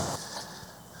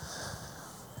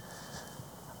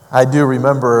I do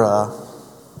remember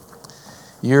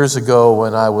years ago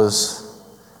when I was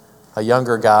a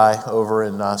younger guy over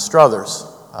in Struthers.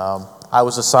 I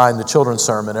was assigned the children's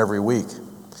sermon every week.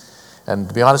 And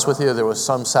to be honest with you, there was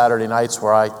some Saturday nights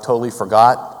where I totally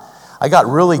forgot. I got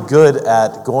really good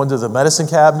at going to the medicine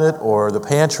cabinet or the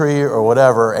pantry or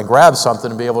whatever and grab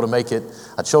something and be able to make it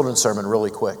a children's sermon really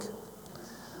quick.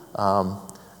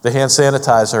 The hand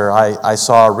sanitizer, I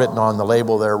saw written on the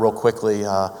label there real quickly,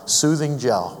 soothing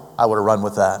gel. I would have run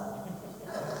with that.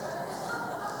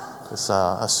 It's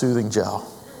a soothing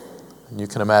gel. And you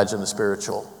can imagine the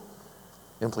spiritual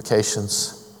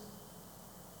implications.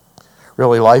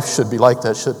 Really, life should be like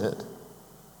that, shouldn't it?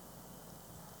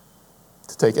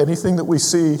 To take anything that we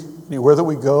see, anywhere that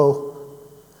we go,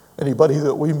 anybody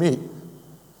that we meet,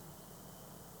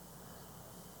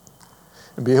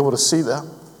 and be able to see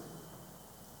them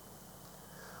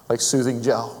like soothing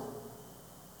gel.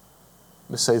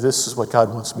 And to say, this is what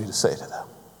God wants me to say to them.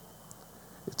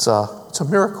 It's a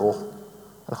miracle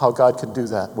and how God can do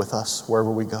that with us wherever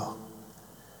we go.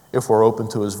 If we're open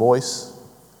to His voice,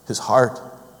 His heart,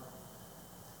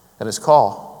 and His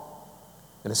call,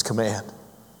 and His command.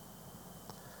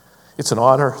 It's an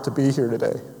honor to be here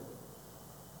today.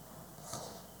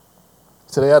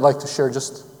 Today I'd like to share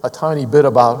just a tiny bit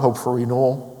about Hope for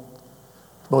Renewal.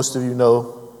 Most of you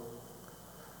know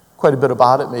quite a bit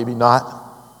about it, maybe not.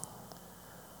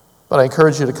 But I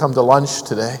encourage you to come to lunch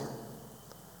today.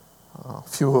 A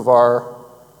few of our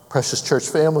precious church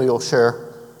family will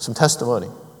share some testimony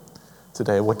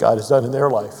today of what God has done in their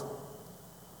life.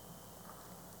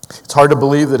 It's hard to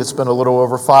believe that it's been a little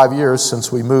over 5 years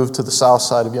since we moved to the south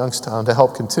side of Youngstown to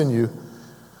help continue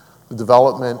the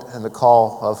development and the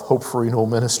call of Hope for Renewal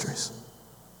Ministries.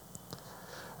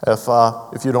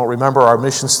 If you don't remember, our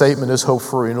mission statement is Hope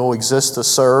for Renewal exists to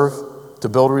serve, to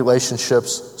build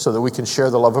relationships so that we can share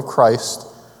the love of Christ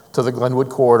to the Glenwood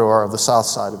corridor of the south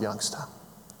side of Youngstown.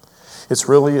 It's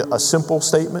really a simple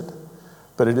statement,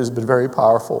 but it has been very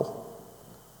powerful.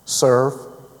 Serve,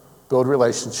 build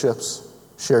relationships,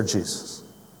 share Jesus.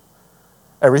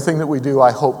 Everything that we do,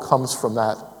 I hope, comes from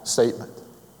that statement,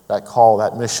 that call,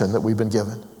 that mission that we've been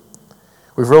given.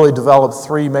 We've really developed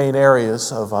 3 main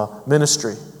areas of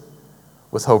ministry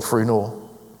with Hope for Renewal.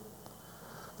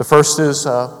 The first is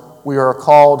we are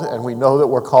called, and we know that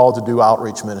we're called to do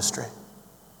outreach ministry.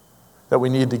 That we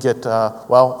need to get,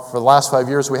 for the last 5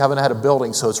 years we haven't had a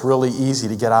building, so it's really easy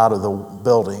to get out of the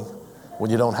building when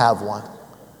you don't have one.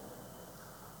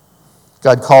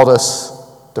 God called us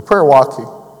to prayer walking,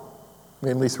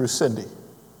 mainly through Cindy.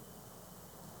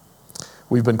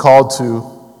 We've been called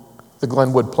to the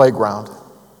Glenwood Playground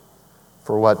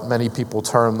for what many people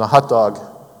term the hot dog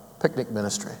picnic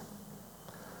ministry.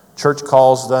 Church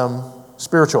calls them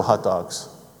spiritual hot dogs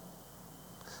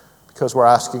because we're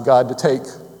asking God to take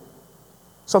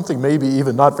something maybe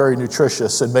even not very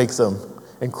nutritious and make them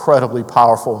incredibly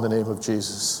powerful in the name of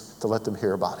Jesus, to let them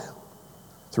hear about Him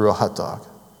through a hot dog.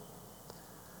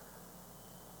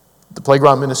 The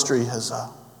playground ministry has,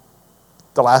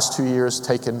 the last 2 years,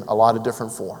 taken a lot of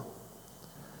different form.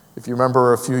 If you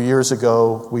remember a few years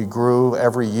ago, we grew.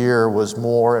 Every year was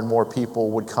more and more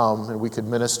people would come and we could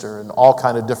minister, and all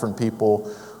kind of different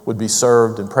people would be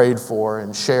served and prayed for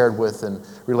and shared with and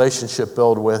relationship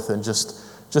built with, and just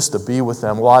to be with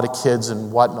them. A lot of kids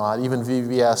and whatnot, even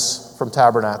VBS from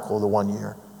Tabernacle the 1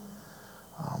 year.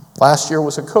 Last year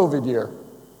was a COVID year.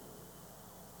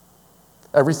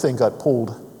 Everything got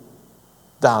pulled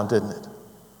down, didn't it?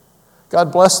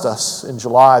 God blessed us in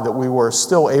July that we were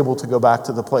still able to go back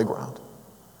to the playground.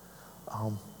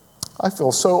 I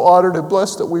feel so honored and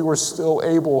blessed that we were still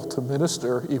able to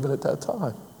minister even at that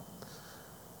time.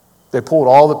 They pulled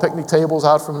all the picnic tables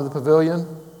out from the pavilion.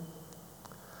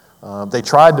 They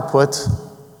tried to put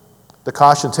the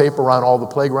caution tape around all the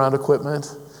playground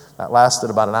equipment. That lasted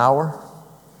about an hour.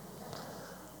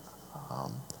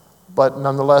 But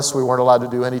nonetheless, we weren't allowed to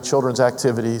do any children's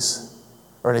activities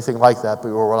or anything like that, but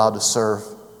we were allowed to serve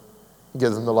and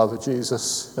give them the love of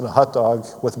Jesus in a hot dog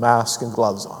with masks and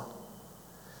gloves on.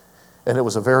 And it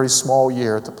was a very small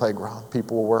year at the playground.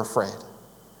 People were afraid.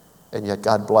 And yet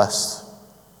God blessed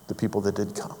the people that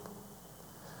did come.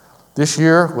 This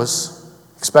year was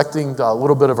expecting a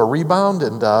little bit of a rebound,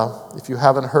 and if you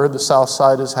haven't heard, the South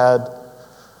Side has had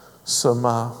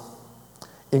some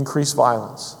increased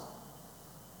violence.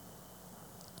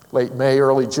 Late May,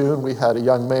 early June, we had a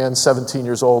young man, 17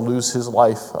 years old, lose his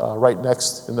life right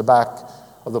next in the back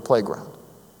of the playground.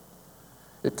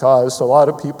 It caused a lot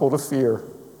of people to fear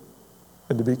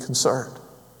and to be concerned.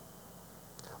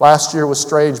 Last year was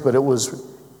strange, but it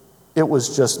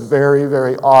was just very,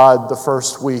 very odd the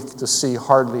first week to see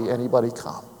hardly anybody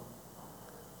come.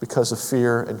 because of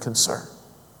fear and concern.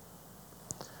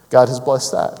 God has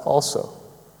blessed that also.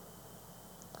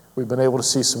 We've been able to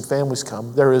see some families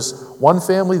come. There is one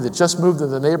family that just moved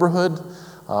in the neighborhood,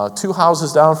 2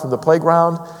 houses down from the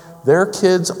playground. Their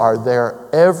kids are there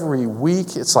every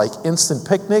week. It's like instant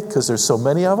picnic because there's so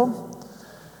many of them.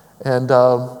 And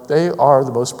they are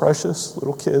the most precious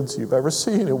little kids you've ever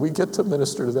seen, and we get to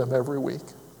minister to them every week.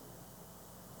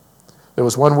 There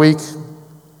was one week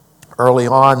early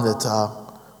on that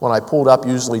when I pulled up,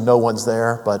 usually no one's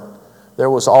there, but there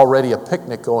was already a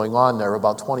picnic going on there,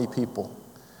 about 20 people,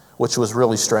 which was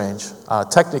really strange.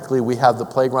 Technically, we have the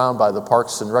playground by the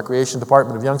Parks and Recreation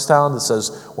Department of Youngstown that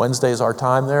says Wednesday is our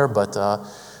time there, but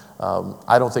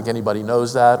I don't think anybody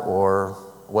knows that or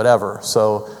whatever.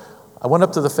 So I went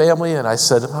up to the family and I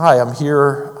said, "Hi, I'm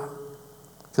here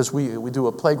because we do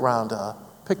a playground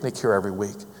picnic here every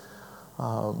week."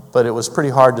 But it was pretty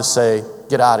hard to say,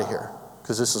 "Get out of here,"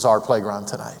 because this is our playground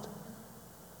tonight.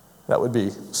 That would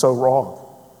be so wrong.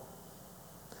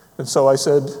 And so I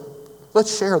said,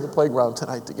 "Let's share the playground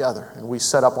tonight together." And we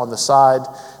set up on the side.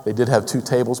 They did have 2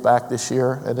 tables back this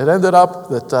year. And it ended up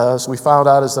that, as we found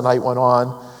out as the night went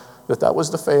on, that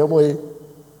was the family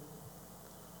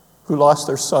who lost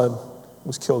their son,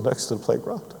 was killed next to the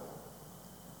playground.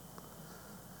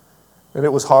 And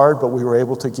it was hard, but we were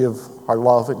able to give our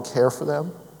love and care for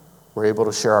them. We were able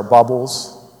to share our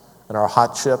bubbles and our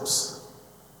hot chips.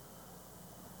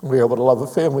 We were able to love a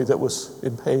family that was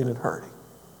in pain and hurting.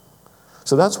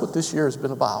 So that's what this year has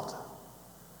been about.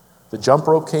 The jump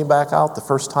rope came back out the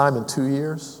first time in 2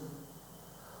 years.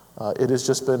 It has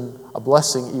just been a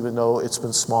blessing, even though it's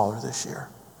been smaller this year.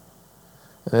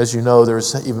 And as you know,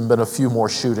 there's even been a few more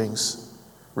shootings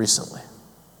recently.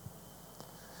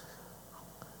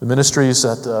 The ministries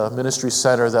at the Ministry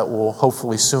Center that will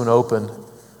hopefully soon open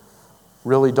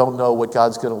really don't know what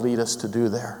God's going to lead us to do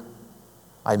there.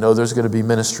 I know there's going to be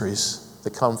ministries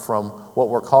that come from what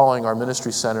we're calling our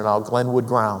ministry center now, Glenwood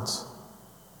Grounds,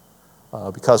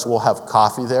 because we'll have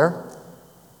coffee there.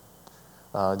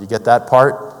 You get that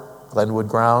part? Glenwood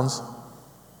Grounds.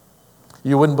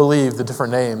 You wouldn't believe the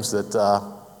different names that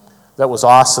was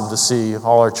awesome to see.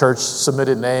 All our church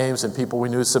submitted names and people we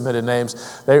knew submitted names.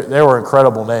 They were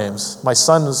incredible names. My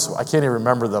sons, I can't even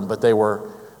remember them, but they were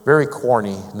very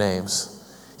corny names.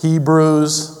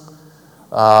 Hebrews,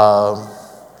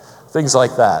 things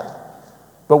like that.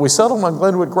 But we settled on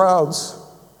Glenwood Grounds.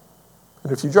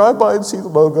 And if you drive by and see the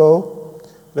logo,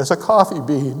 it has a coffee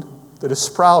bean that is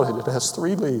sprouted. It has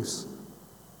 3 leaves.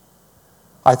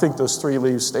 I think those 3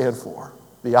 leaves stand for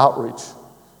the outreach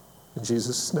in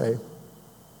Jesus' name,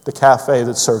 the cafe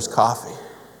that serves coffee,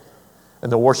 and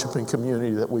the worshiping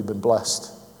community that we've been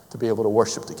blessed to be able to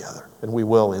worship together, and we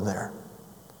will in there.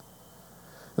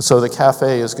 And so the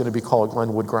cafe is going to be called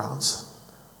Glenwood Grounds.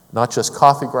 Not just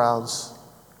coffee grounds,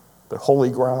 but holy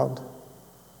ground,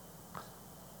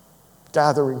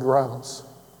 gathering grounds.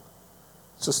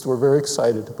 It's just we're very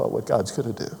excited about what God's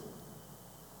going to do.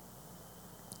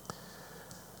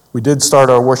 We did start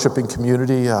our worshiping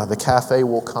community. The cafe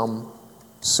will come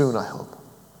soon, I hope.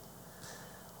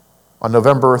 On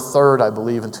November 3rd, I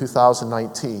believe, in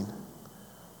 2019,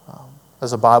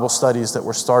 as a Bible studies that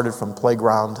were started from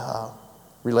playground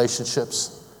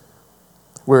relationships,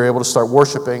 we were able to start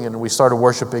worshiping, and we started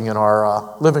worshiping in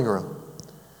our living room.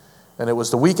 And it was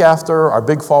the week after our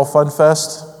Big Fall Fun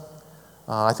Fest.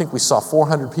 I think we saw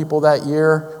 400 people that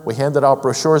year. We handed out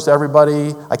brochures to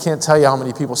everybody. I can't tell you how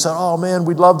many people said, "Oh man,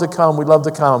 we'd love to come, we'd love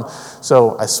to come."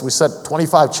 So we set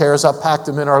 25 chairs up, packed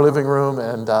them in our living room,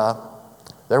 and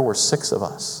there were 6 of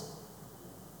us.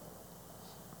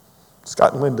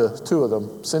 Scott and Linda, 2 of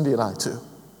them, Cindy and I 2.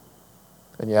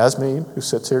 And Yasmin, who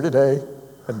sits here today,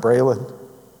 and Braylon.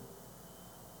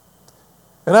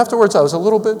 And afterwards, I was a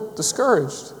little bit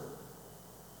discouraged.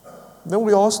 And then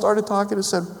we all started talking and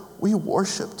said, "We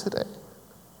worship today.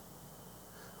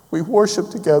 We worship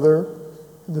together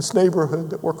in this neighborhood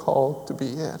that we're called to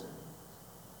be in."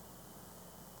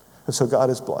 And so God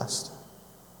is blessed.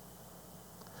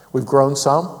 We've grown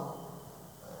some.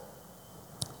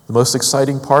 The most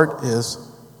exciting part is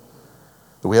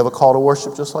that we have a call to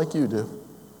worship just like you do.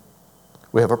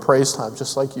 We have a praise time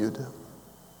just like you do.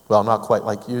 Well, not quite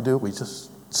like you do.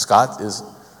 Scott is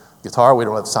guitar. We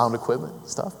don't have sound equipment and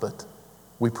stuff, but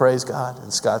we praise God,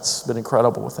 and Scott's been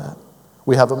incredible with that.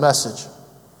 We have a message,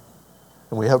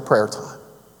 and we have prayer time,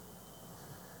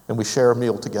 and we share a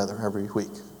meal together every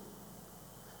week,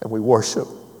 and we worship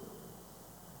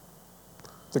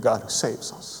the God who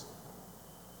saves us.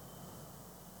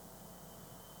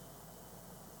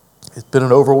 It's been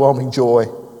an overwhelming joy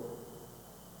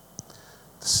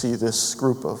to see this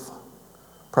group of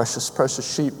Precious,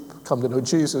 precious sheep come to know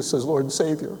Jesus as Lord and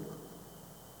Savior.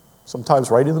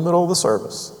 Sometimes right in the middle of the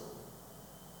service.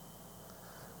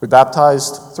 We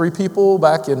baptized 3 people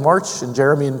back in March in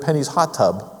Jeremy and Penny's hot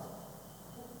tub.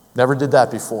 Never did that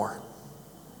before.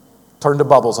 Turned the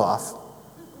bubbles off.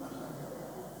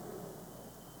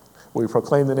 We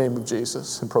proclaimed the name of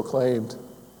Jesus and proclaimed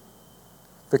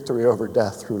victory over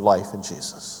death through life in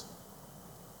Jesus.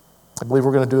 I believe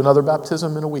we're going to do another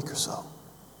baptism in a week or so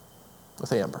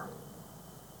with Amber.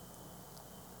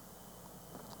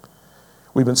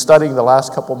 We've been studying the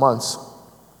last couple months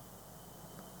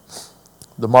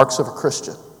the marks of a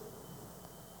Christian,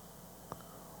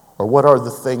 or what are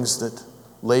the things that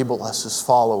label us as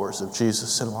followers of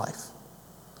Jesus in life.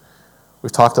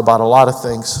 We've talked about a lot of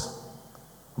things.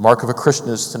 The mark of a Christian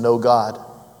is to know God,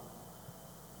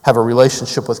 have a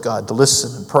relationship with God, to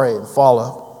listen and pray and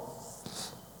follow.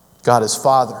 God is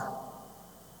Father,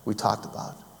 we talked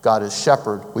about. God is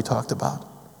Shepherd, we talked about.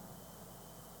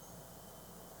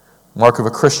 The mark of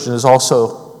a Christian is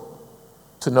also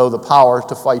to know the power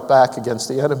to fight back against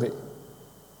the enemy.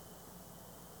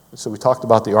 And so we talked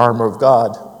about the armor of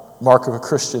God. The mark of a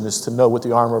Christian is to know what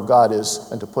the armor of God is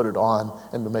and to put it on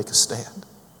and to make a stand.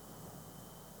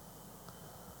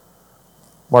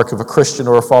 Mark of a Christian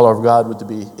or a follower of God would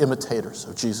be imitators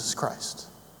of Jesus Christ.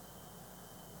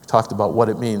 We talked about what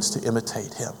it means to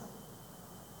imitate him.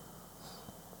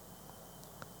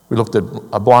 We looked at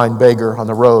a blind beggar on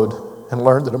the road and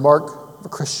learned that a mark of a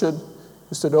Christian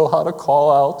is to know how to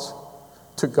call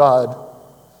out to God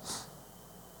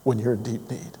when you're in deep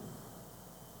need.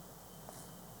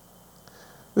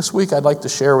 This week I'd like to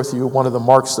share with you one of the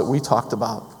marks that we talked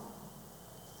about.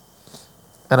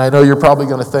 And I know you're probably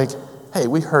going to think, hey,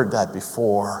 we heard that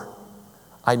before.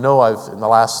 I know in the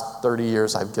last 30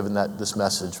 years, I've given this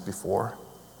message before.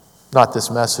 Not this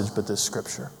message, but this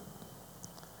scripture.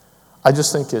 I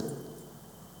just think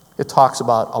it talks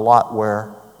about a lot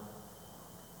where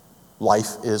life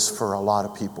is for a lot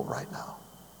of people right now.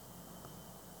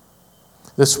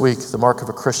 This week, the mark of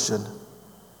a Christian,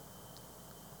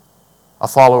 a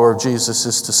follower of Jesus,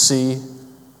 is to see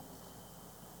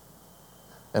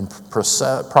and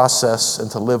process and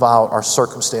to live out our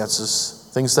circumstances,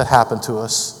 things that happen to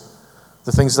us,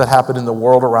 the things that happen in the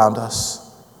world around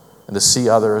us, and to see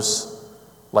others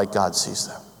like God sees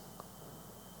them.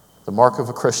 The mark of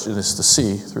a Christian is to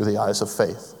see through the eyes of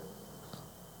faith.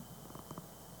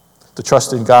 To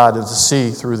trust in God and to see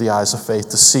through the eyes of faith,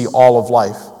 to see all of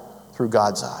life through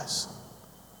God's eyes.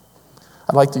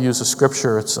 I'd like to use a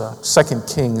scripture. It's 2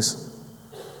 Kings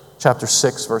chapter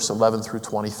 6, verse 11 through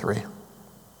 23.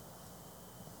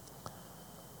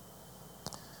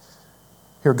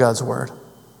 Hear God's word.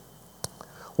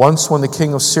 Once when the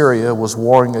king of Syria was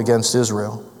warring against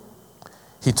Israel,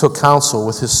 he took counsel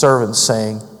with his servants,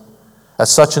 saying, at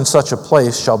such and such a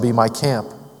place shall be my camp.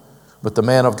 But the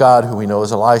man of God, who we know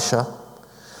as Elisha,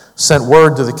 sent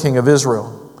word to the king of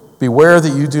Israel, beware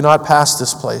that you do not pass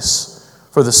this place,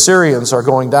 for the Syrians are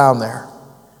going down there.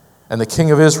 And the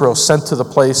king of Israel sent to the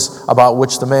place about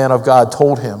which the man of God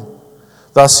told him.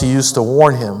 Thus he used to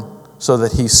warn him, so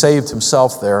that he saved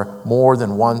himself there more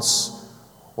than once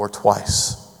or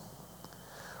twice.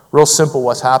 Real simple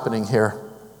what's happening here.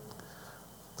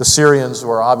 The Syrians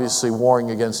were obviously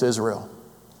warring against Israel.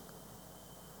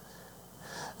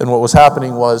 And what was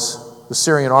happening was the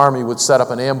Syrian army would set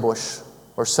up an ambush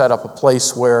or set up a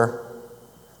place where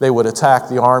they would attack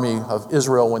the army of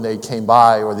Israel when they came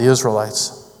by, or the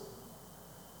Israelites.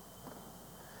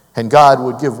 And God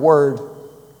would give word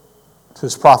to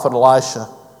his prophet Elisha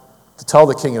to tell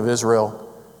the king of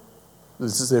Israel,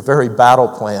 this is a very battle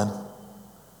plan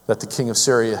that the king of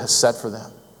Syria has set for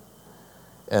them.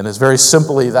 And it's very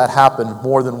simply that happened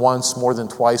more than once, more than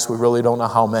twice. We really don't know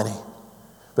how many.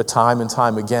 But time and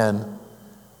time again,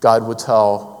 God would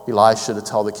tell Elisha to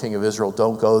tell the king of Israel,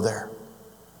 don't go there,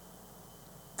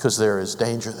 because there is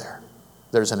danger there.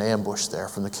 There's an ambush there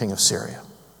from the king of Syria.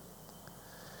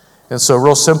 And so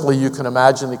real simply, you can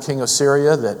imagine the king of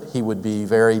Syria, that he would be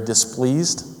very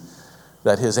displeased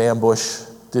that his ambush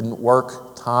didn't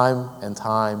work time and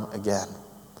time again.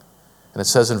 And it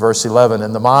says in verse 11,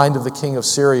 and the mind of the king of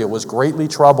Syria was greatly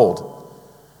troubled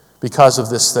because of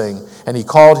this thing. And he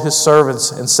called his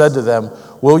servants and said to them,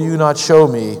 will you not show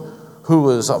me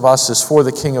who of us is for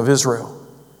the king of Israel?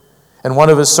 And one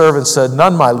of his servants said,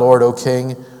 none, my lord, O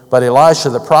king, but Elisha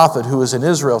the prophet who is in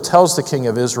Israel tells the king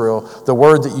of Israel the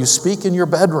word that you speak in your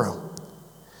bedroom.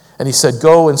 And he said,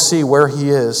 go and see where he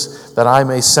is, that I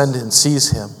may send and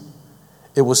seize him.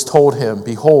 It was told him,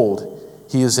 behold,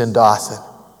 he is in Dothan.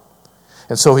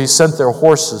 And so he sent their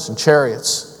horses and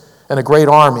chariots and a great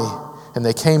army, and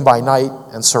they came by night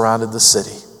and surrounded the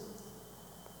city.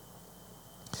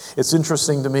 It's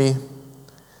interesting to me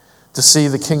to see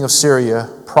the king of Syria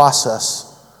process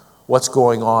what's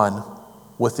going on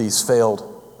with these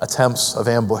failed attempts of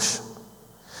ambush.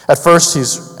 At first,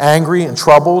 he's angry and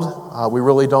troubled. We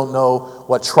really don't know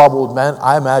what troubled meant.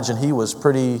 I imagine he was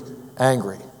pretty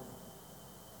angry.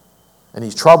 And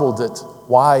he's troubled that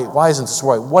why isn't this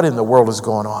right? What in the world is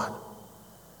going on?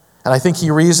 And I think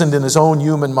he reasoned in his own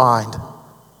human mind.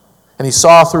 And he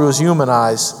saw through his human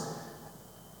eyes.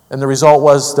 And the result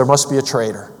was there must be a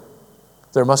traitor.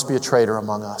 There must be a traitor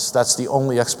among us. That's the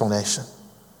only explanation.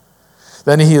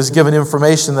 Then he is given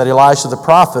information that Elisha, the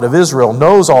prophet of Israel,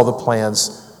 knows all the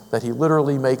plans that he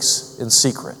literally makes in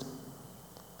secret.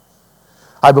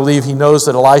 I believe he knows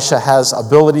that Elisha has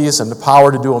abilities and the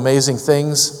power to do amazing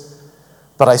things,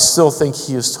 but I still think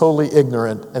he is totally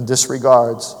ignorant and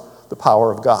disregards the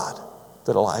power of God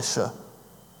that Elisha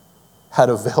had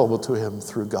available to him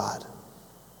through God.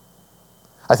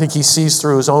 I think he sees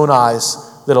through his own eyes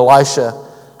that Elisha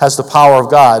has the power of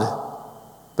God,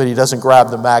 but he doesn't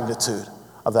grab the magnitude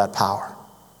of that power.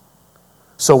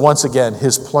 So once again,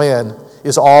 his plan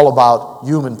is all about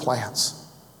human plans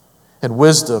and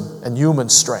wisdom and human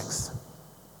strength.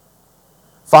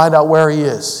 Find out where he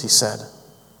is, he said,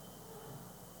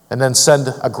 and then send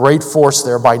a great force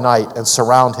there by night and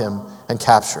surround him and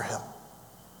capture him.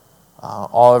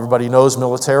 Everybody knows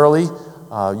militarily,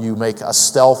 you make a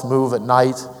stealth move at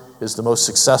night is the most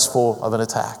successful of an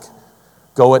attack.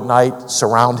 Go at night,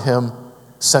 surround him,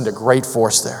 send a great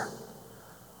force there.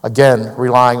 Again,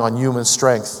 relying on human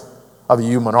strength of a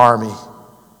human army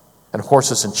and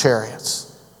horses and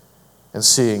chariots and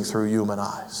seeing through human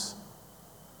eyes.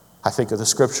 I think of the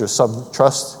scriptures, some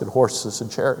trust in horses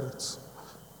and chariots.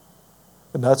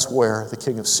 And that's where the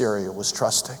king of Syria was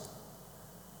trusting,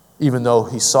 even though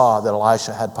he saw that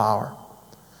Elisha had power.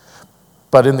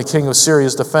 But in the king of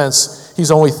Syria's defense,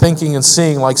 he's only thinking and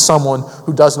seeing like someone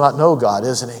who does not know God,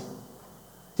 isn't he?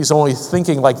 He's only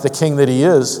thinking like the king that he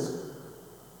is,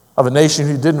 of a nation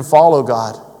who didn't follow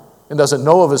God and doesn't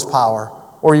know of his power,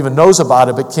 or even knows about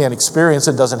it but can't experience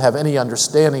it, doesn't have any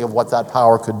understanding of what that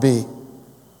power could be.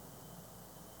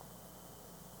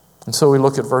 And so we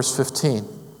look at verse 15.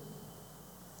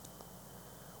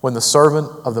 When the servant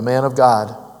of the man of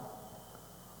God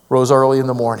rose early in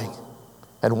the morning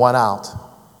and went out,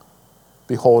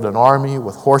 behold, an army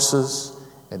with horses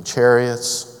and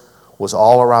chariots was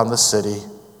all around the city.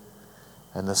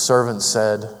 And the servant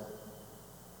said,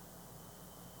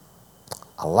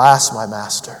 "Alas, my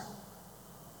master,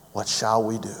 what shall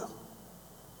we do?"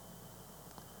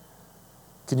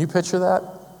 Can you picture that?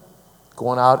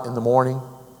 Going out in the morning,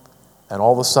 and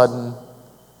all of a sudden,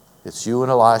 it's you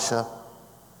and Elisha,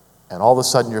 and all of a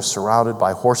sudden you're surrounded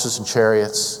by horses and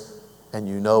chariots, and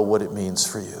you know what it means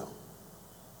for you.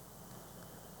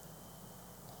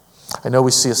 I know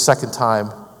we see a second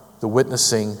time the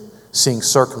witnessing, seeing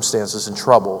circumstances in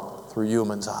trouble through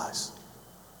human's eyes,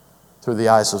 through the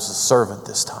eyes of the servant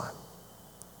this time.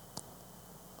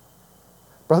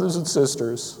 Brothers and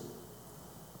sisters,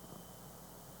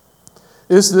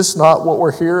 is this not what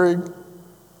we're hearing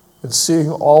and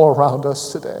seeing all around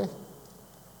us today?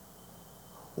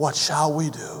 What shall we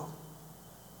do?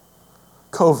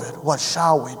 COVID, what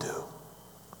shall we do?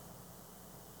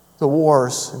 The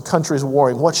wars and countries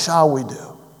warring, what shall we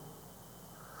do?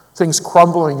 Things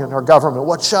crumbling in our government,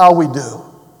 what shall we do?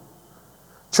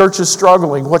 Churches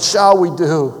struggling, what shall we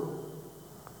do?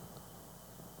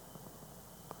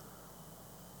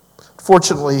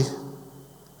 Fortunately,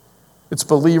 it's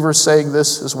believers saying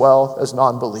this as well as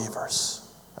non-believers,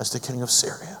 as the king of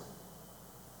Syria.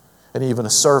 And even a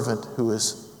servant who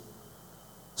is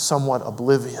somewhat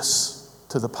oblivious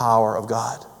to the power of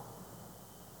God.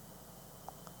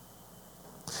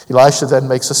 Elisha then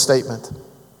makes a statement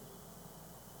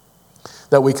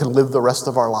that we can live the rest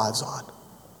of our lives on,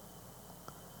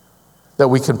 that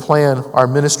we can plan our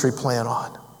ministry plan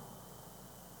on,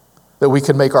 that we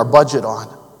can make our budget on,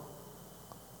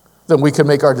 that we can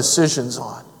make our decisions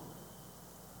on.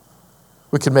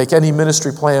 We can make any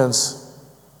ministry plans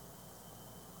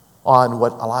on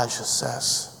what Elisha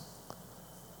says.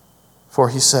 For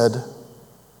he said,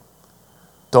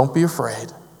 "Don't be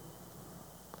afraid,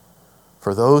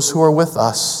 for those who are with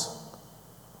us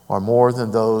are more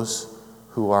than those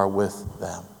who are with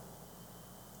them."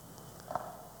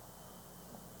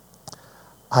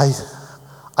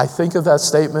 I think of that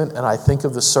statement, and I think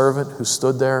of the servant who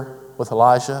stood there with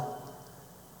Elijah,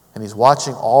 and he's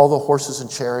watching all the horses and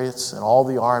chariots and all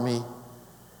the army,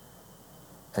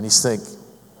 and he's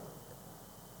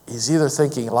either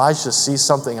thinking Elijah sees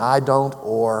something I don't,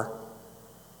 or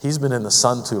he's been in the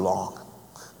sun too long.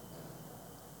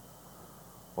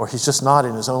 or he's just not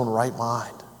in his own right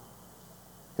mind.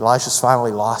 Elisha's finally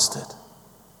lost it.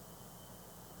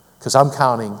 Because I'm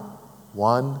counting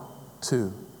 1,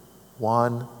 2,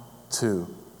 1,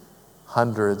 2,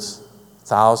 hundreds,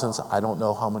 thousands, I don't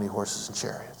know how many horses and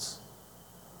chariots.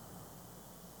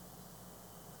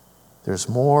 There's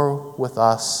more with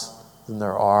us than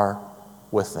there are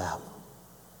with them.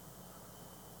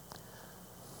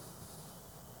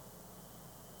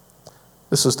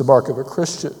 This is the mark of a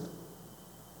Christian,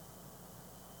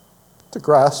 to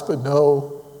grasp and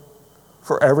know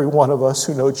for every one of us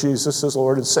who know Jesus as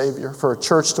Lord and Savior, for a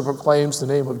church that proclaims the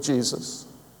name of Jesus.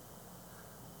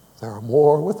 There are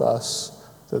more with us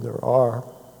than there are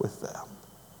with them.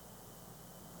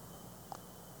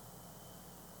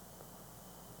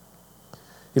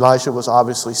 Elisha was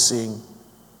obviously seeing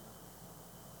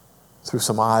through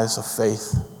some eyes of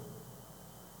faith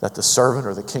that the servant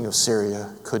or the king of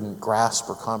Syria couldn't grasp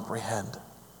or comprehend.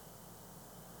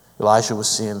 Elisha was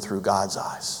seeing through God's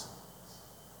eyes,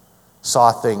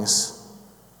 saw things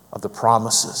of the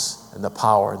promises and the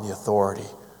power and the authority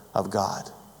of God.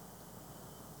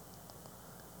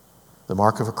 The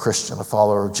mark of a Christian, a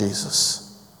follower of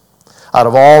Jesus. Out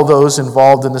of all those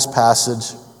involved in this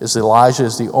passage, Elijah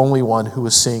is the only one who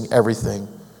is seeing everything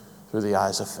through the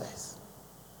eyes of faith.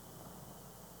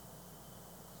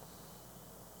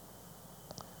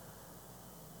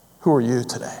 Who are you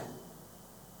today?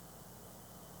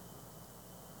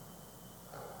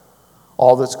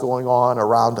 All that's going on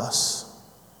around us,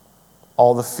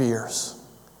 all the fears.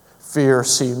 Fear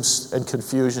seems, and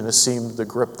confusion has seemed to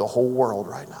grip the whole world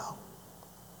right now.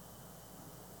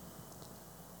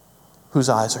 Whose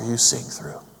eyes are you seeing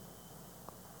through?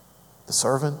 The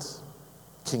servant,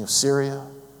 king of Syria?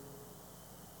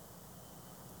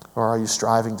 Or are you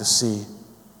striving to see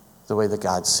the way that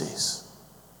God sees?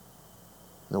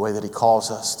 The way that he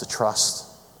calls us to trust,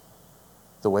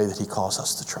 the way that he calls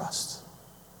us to trust,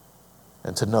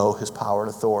 and to know his power and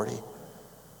authority,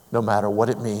 no matter what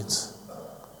it means,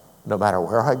 no matter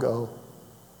where I go,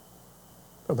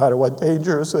 no matter what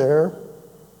danger is there.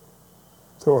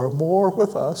 There are more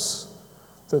with us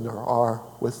than there are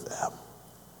with them.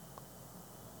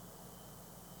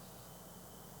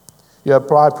 You have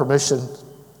broad permission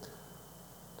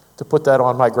to put that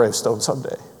on my gravestone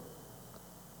someday.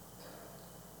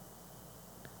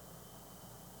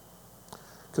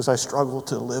 Because I struggle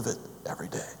to live it every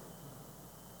day.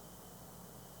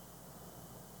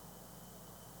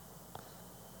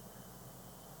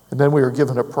 And then we were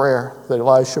given a prayer that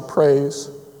Elisha prays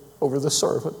over the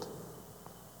servant.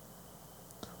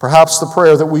 Perhaps the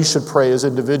prayer that we should pray as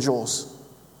individuals,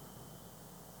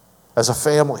 as a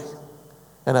family,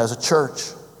 and as a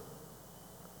church.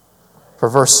 For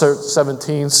verse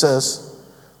 17 says,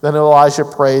 then Elijah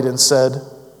prayed and said,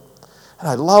 and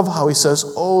I love how he says,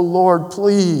 oh Lord,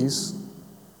 please.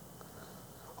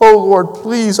 Oh Lord,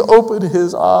 please open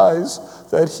his eyes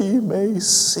that he may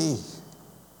see.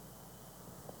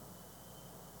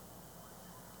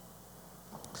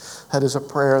 That is a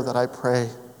prayer that I pray.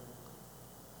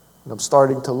 And I'm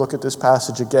starting to look at this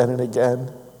passage again and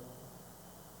again.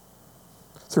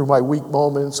 Through my weak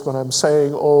moments when I'm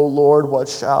saying, oh Lord, what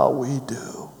shall we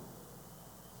do?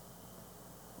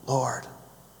 Lord,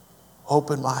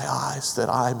 open my eyes that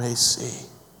I may see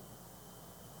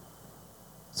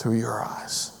through your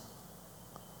eyes.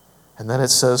 And then it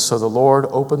says, so the Lord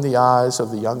opened the eyes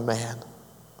of the young man,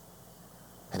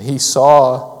 and he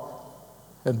saw,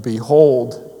 and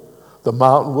behold, the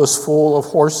mountain was full of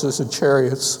horses and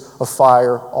chariots of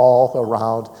fire all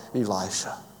around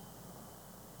Elisha.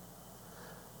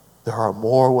 There are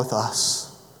more with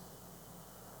us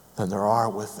than there are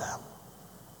with them.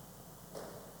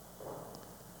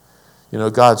 You know,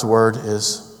 God's word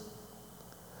is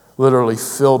literally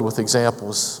filled with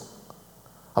examples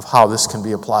of how this can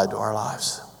be applied to our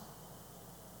lives.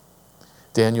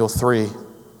 Daniel 3,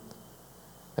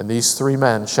 and these three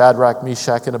men, Shadrach,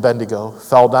 Meshach, and Abednego,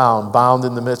 fell down, bound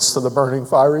in the midst of the burning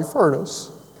fiery furnace.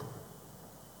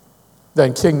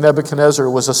 Then King Nebuchadnezzar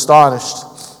was astonished,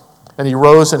 and he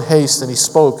rose in haste, and he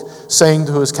spoke, saying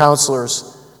to his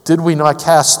counselors, did we not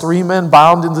cast three men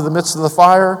bound into the midst of the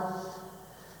fire?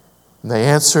 And they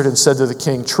answered and said to the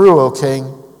king, true, O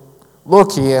king.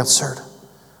 Look, he answered,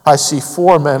 I see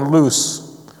four men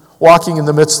loose, walking in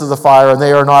the midst of the fire, and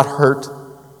they are not hurt.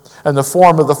 And the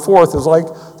form of the fourth is like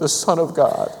the Son of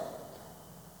God.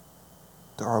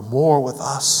 There are more with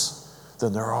us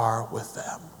than there are with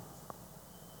them.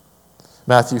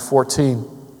 Matthew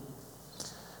 14.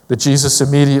 But Jesus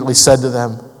immediately said to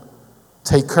them,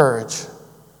 take courage,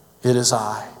 it is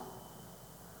I.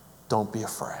 Don't be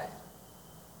afraid.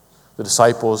 The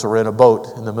disciples are in a boat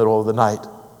in the middle of the night,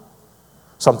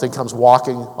 Something comes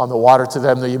walking on the water to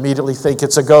them. They immediately think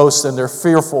it's a ghost, and they're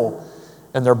fearful,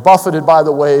 and they're buffeted by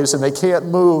the waves, and they can't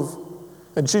move.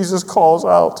 And Jesus calls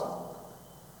out,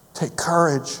 "Take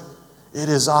courage, it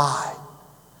is I,"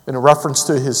 in a reference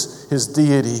to his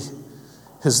deity,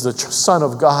 the Son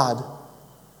of God,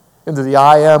 into the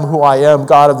I am who I am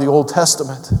God of the Old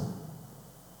Testament.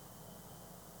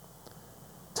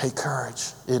 Take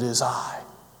courage, it is I.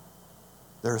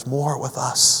 There's more with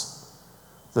us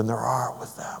than there are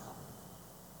with them.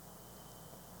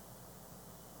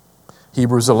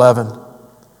 Hebrews 11.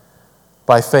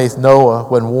 By faith, Noah,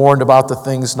 when warned about the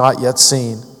things not yet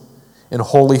seen, in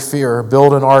holy fear,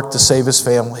 built an ark to save his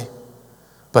family.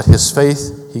 But his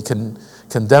faith, he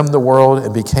condemned the world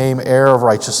and became heir of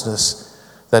righteousness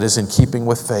that is in keeping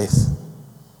with faith.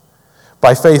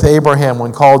 By faith, Abraham,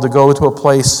 when called to go to a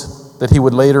place that he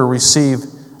would later receive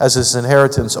as his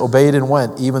inheritance, obeyed and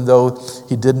went, even though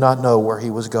he did not know where he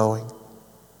was going.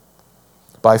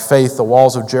 By faith, the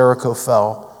walls of Jericho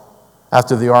fell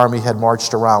after the army had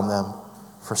marched around them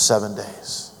for 7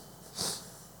 days.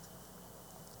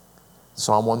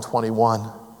 Psalm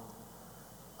 121,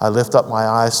 I lift up my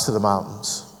eyes to the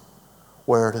mountains.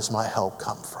 Where does my help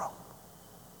come from?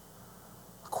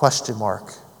 A question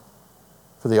mark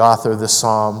for the author of this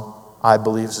psalm, I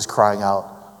believe, is crying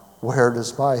out, where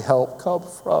does my help come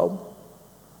from?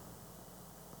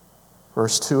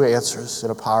 Verse 2 answers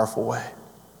in a powerful way.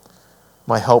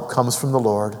 My help comes from the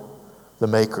Lord, the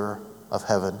maker of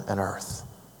heaven and earth.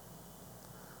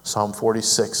 Psalm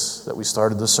 46 that we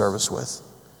started the service with.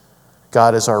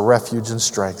 God is our refuge and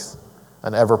strength,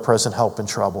 an ever-present help in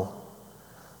trouble.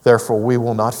 Therefore we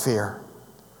will not fear,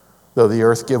 though the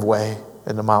earth give way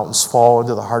and the mountains fall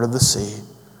into the heart of the sea,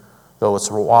 though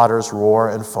its waters roar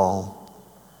and foam,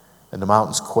 and the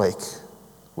mountains quake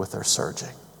with their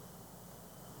surging.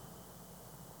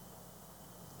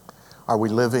 Are we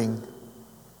living?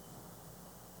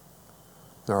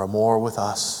 There are more with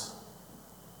us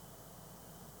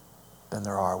than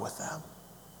there are with them.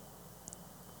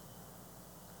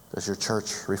 Does your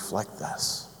church reflect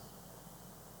this?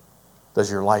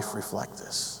 Does your life reflect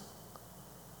this?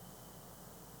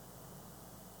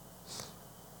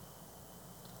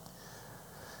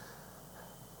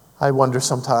 I wonder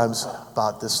sometimes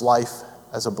about this life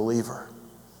as a believer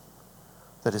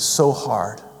that is so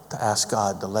hard to ask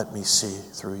God to let me see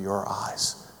through your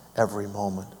eyes every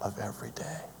moment of every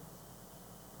day.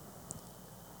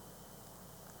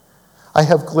 I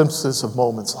have glimpses of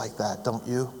moments like that, don't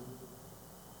you?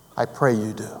 I pray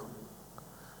you do.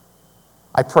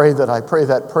 I pray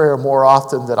that prayer more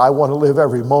often, that I want to live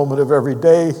every moment of every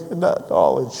day in that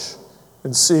knowledge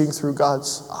and seeing through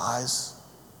God's eyes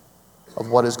of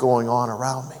what is going on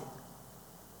around me.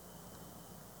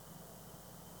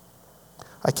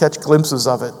 I catch glimpses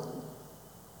of it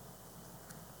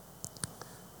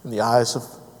in the eyes of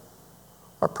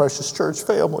our precious church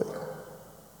family.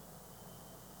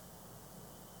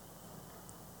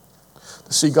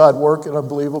 To see God work in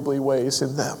unbelievably ways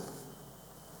in them.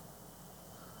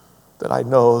 That I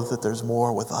know that there's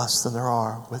more with us than there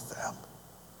are with them.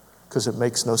 Because it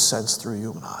makes no sense through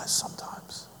human eyes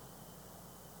sometimes.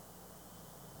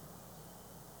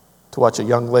 To watch a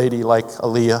young lady like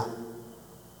Aaliyah,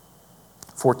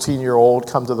 14-year-old,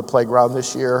 come to the playground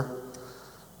this year,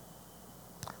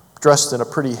 dressed in a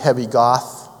pretty heavy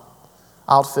goth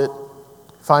outfit,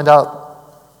 find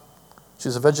out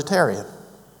she's a vegetarian.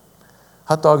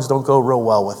 Hot dogs don't go real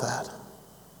well with that.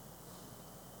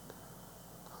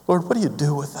 Lord, what do you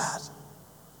do with that?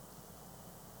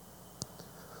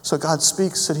 So God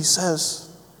speaks and he says,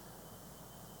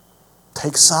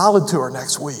 take salad to her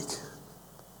next week.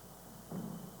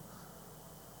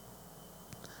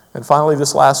 And finally,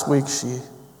 this last week,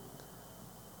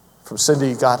 from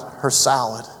Cindy, got her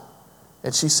salad.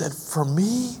 And she said, for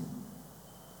me?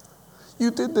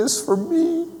 You did this for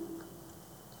me? I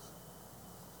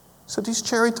said, these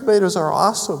cherry tomatoes are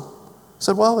awesome. I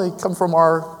said, well, they come from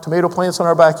our tomato plants in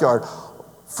our backyard.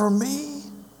 For me?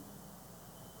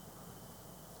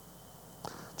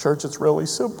 Church, it's really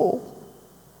simple.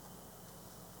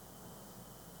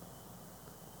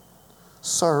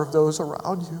 Serve those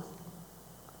around you.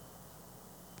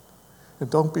 And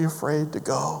don't be afraid to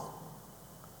go.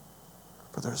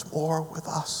 For there's more with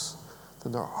us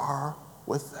than there are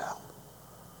with them.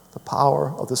 The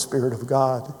power of the Spirit of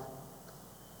God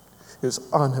is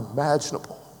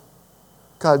unimaginable.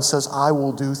 God says, I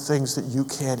will do things that you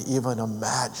can't even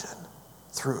imagine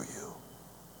through you.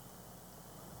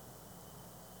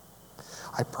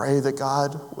 I pray that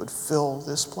God would fill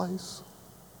this place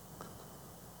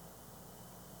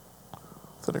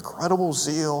with an incredible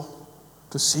zeal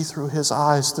to see through his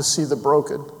eyes, to see the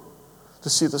broken, to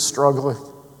see the struggling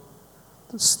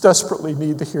that desperately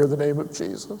need to hear the name of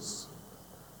Jesus,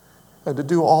 and to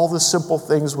do all the simple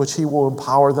things which he will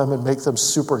empower them and make them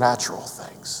supernatural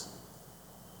things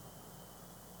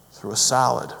through a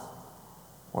salad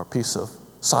or a piece of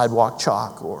sidewalk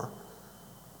chalk or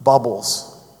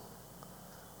bubbles.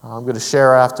 I'm going to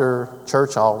share after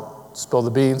church, I'll spill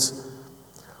the beans.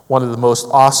 One of the most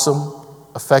awesome,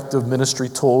 effective ministry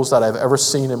tools that I've ever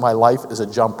seen in my life is a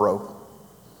jump rope.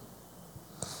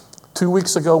 2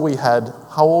 weeks ago we had,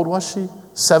 how old was she?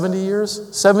 70 years?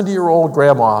 70-year-old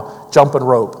grandma jumping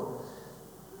rope.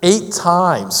 8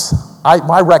 times.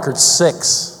 My record's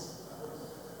 6.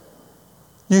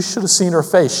 You should have seen her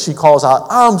face. She calls out,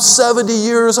 "I'm 70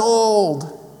 years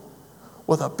old,"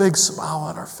 with a big smile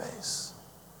on her face.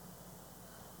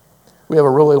 We have a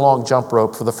really long jump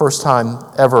rope. For the first time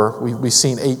ever, we've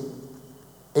seen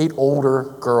eight older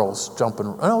girls jumping.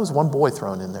 Oh, there was one boy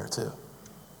thrown in there too.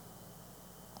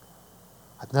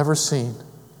 I've never seen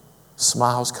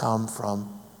smiles come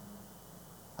from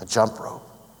a jump rope,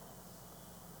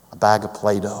 a bag of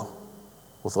Play-Doh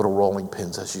with little rolling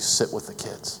pins as you sit with the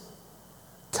kids,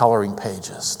 coloring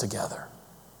pages together.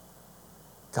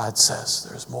 God says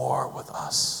there's more with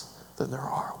us than there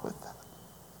are with them.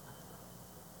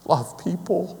 Love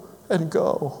people and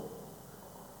go,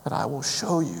 and I will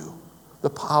show you the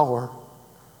power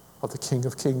of the King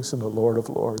of Kings and the Lord of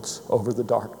Lords over the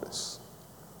darkness.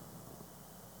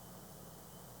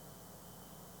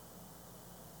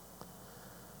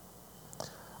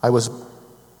 I was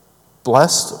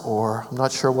blessed, or I'm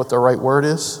not sure what the right word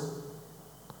is,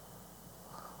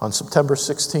 on September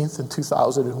 16th in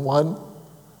 2001,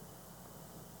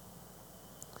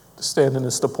 to stand in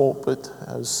this pulpit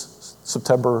as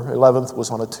September 11th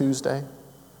was on a Tuesday.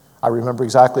 I remember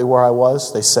exactly where I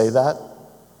was. They say that.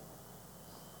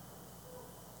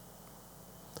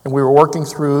 And we were working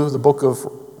through the book of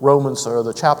Romans, or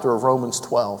the chapter of Romans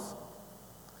 12.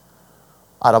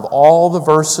 Out of all the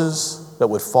verses that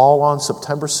would fall on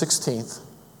September 16th,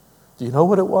 do you know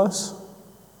what it was?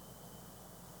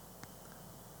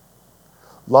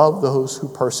 Love those who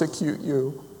persecute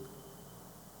you.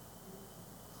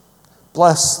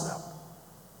 Bless them.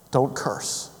 Don't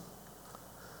curse.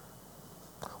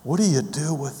 What do you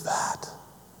do with that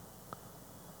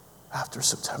after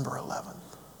September 11th?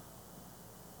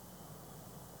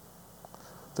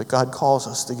 That God calls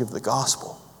us to give the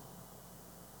gospel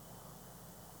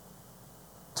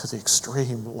to the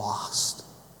extreme lost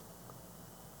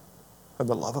and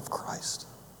the love of Christ.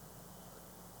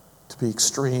 To be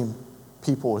extreme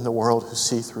people in the world who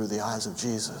see through the eyes of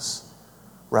Jesus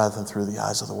rather than through the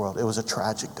eyes of the world. It was a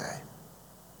tragic day.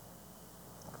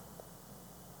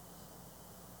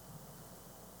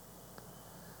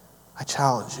 I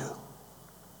challenge you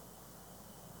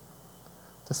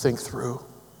to think through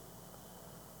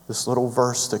this little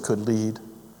verse that could lead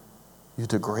you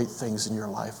to great things in your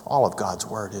life. All of God's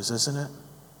word is, isn't it?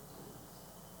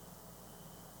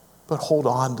 But hold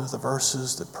on to the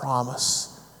verses that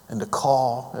promise and to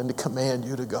call and to command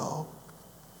you to go.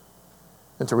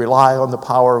 And to rely on the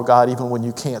power of God even when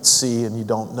you can't see and you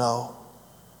don't know.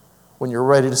 When you're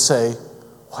ready to say,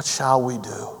 what shall we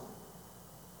do?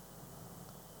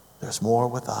 There's more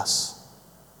with us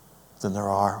than there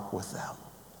are with them.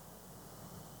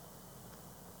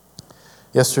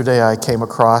 Yesterday I came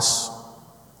across,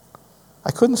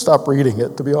 I couldn't stop reading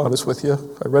it, to be honest with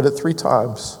you. I read it 3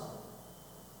 times.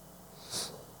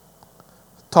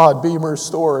 Todd Beamer's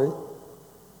story.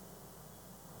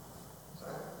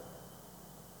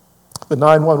 The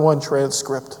 911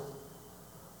 transcript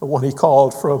of when he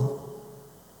called from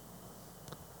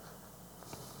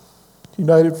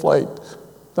United Flight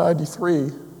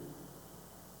 93.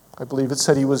 I believe it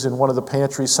said he was in one of the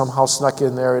pantries, somehow snuck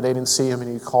in there and they didn't see him,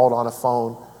 and he called on a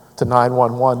phone to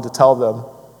 911 to tell them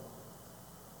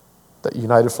that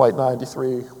United Flight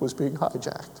 93 was being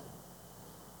hijacked.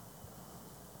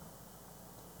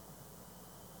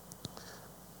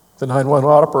 The 911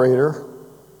 operator,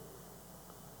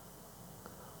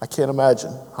 I can't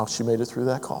imagine how she made it through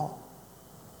that call.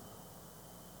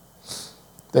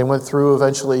 They went through,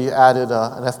 eventually added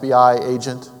an FBI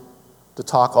agent to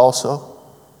talk also.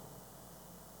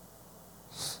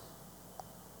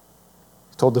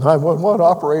 He told the 911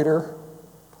 operator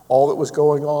all that was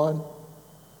going on.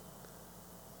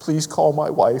 Please call my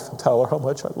wife and tell her how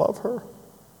much I love her.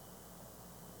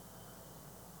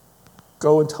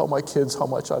 Go and tell my kids how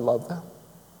much I love them.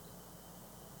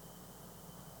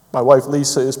 My wife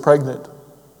Lisa is pregnant,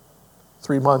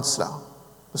 3 months now.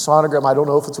 The sonogram, I don't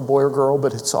know if it's a boy or girl,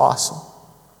 but it's awesome.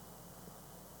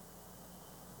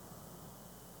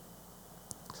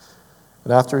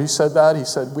 And after he said that, he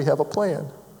said, we have a plan.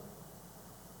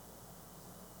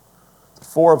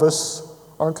 4 of us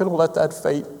aren't going to let that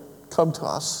fate come to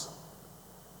us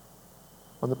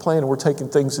on the plane, and we're taking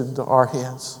things into our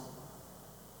hands.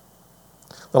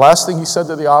 The last thing he said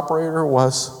to the operator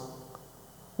was,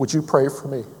 "Would you pray for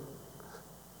me?"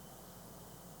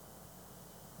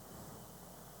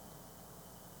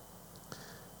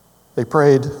 They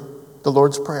prayed the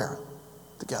Lord's Prayer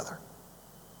together.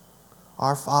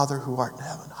 Our Father who art in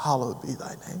heaven, hallowed be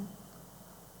thy name.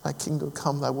 Thy kingdom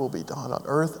come, thy will be done on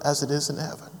earth as it is in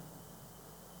heaven.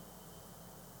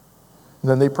 And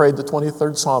then they prayed the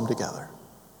 23rd Psalm together.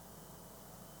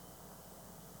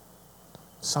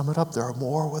 Sum it up, there are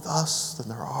more with us than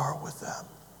there are with them.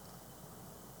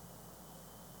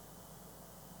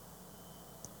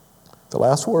 The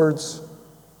last words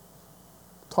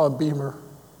Tom Beamer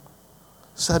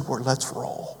said were, "Let's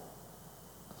roll."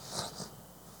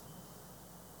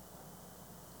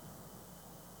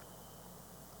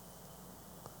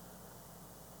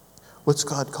 What's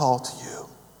God called to you?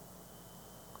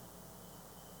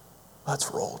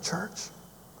 Let's roll, church.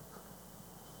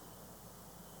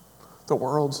 The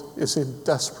world is in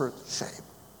desperate shape.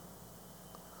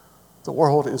 The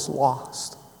world is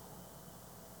lost.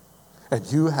 And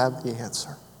you have the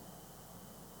answer.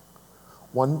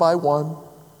 One by one,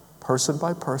 person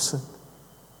by person,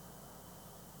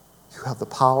 you have the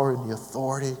power and the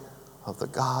authority of the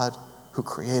God who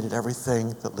created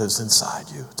everything that lives inside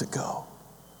you to go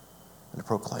and to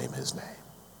proclaim his name.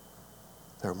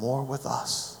 There are more with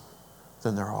us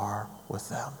than there are with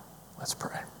them. Let's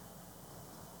pray.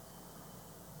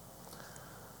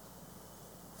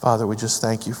 Father, we just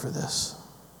thank you for this.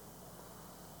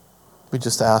 We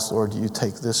just ask, Lord, you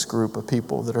take this group of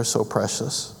people that are so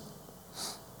precious.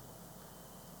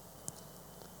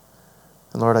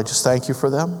 And Lord, I just thank you for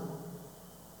them.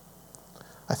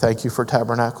 I thank you for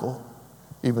Tabernacle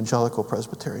Evangelical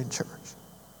Presbyterian Church.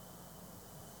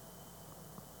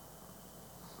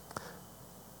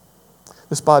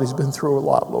 This body's been through a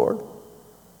lot, Lord.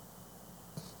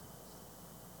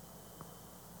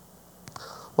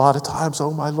 A lot of times,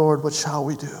 oh my Lord, what shall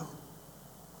we do?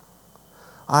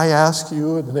 I ask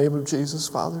you in the name of Jesus,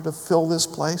 Father, to fill this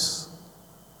place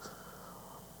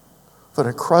with an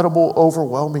incredible,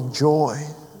 overwhelming joy,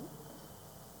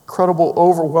 incredible,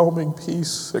 overwhelming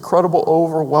peace, incredible,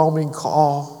 overwhelming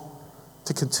call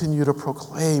to continue to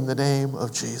proclaim the name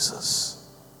of Jesus.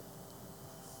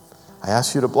 I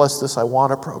ask you to bless this I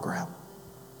Want It program.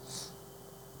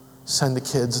 Send the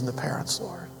kids and the parents,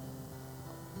 Lord.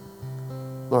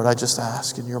 Lord, I just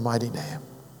ask in your mighty name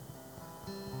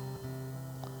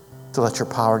to let your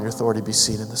power and your authority be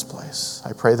seen in this place.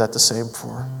 I pray that the same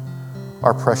for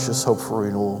our precious Hope for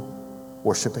Renewal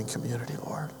worshiping community,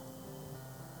 Lord.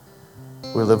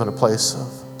 We live in a place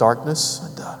of darkness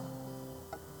and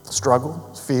struggle,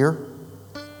 fear.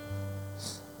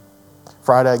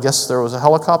 Friday, I guess there was a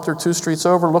helicopter 2 streets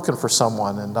over looking for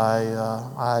someone, and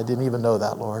I didn't even know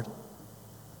that, Lord.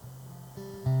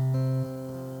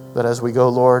 But as we go,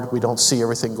 Lord, we don't see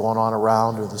everything going on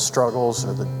around or the struggles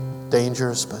or the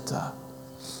dangers, but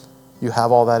you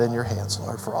have all that in your hands,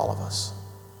 Lord, for all of us.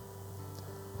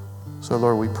 So,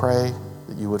 Lord, we pray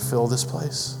that you would fill this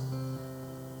place.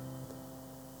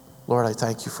 Lord, I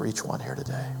thank you for each one here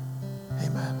today.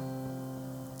 Amen.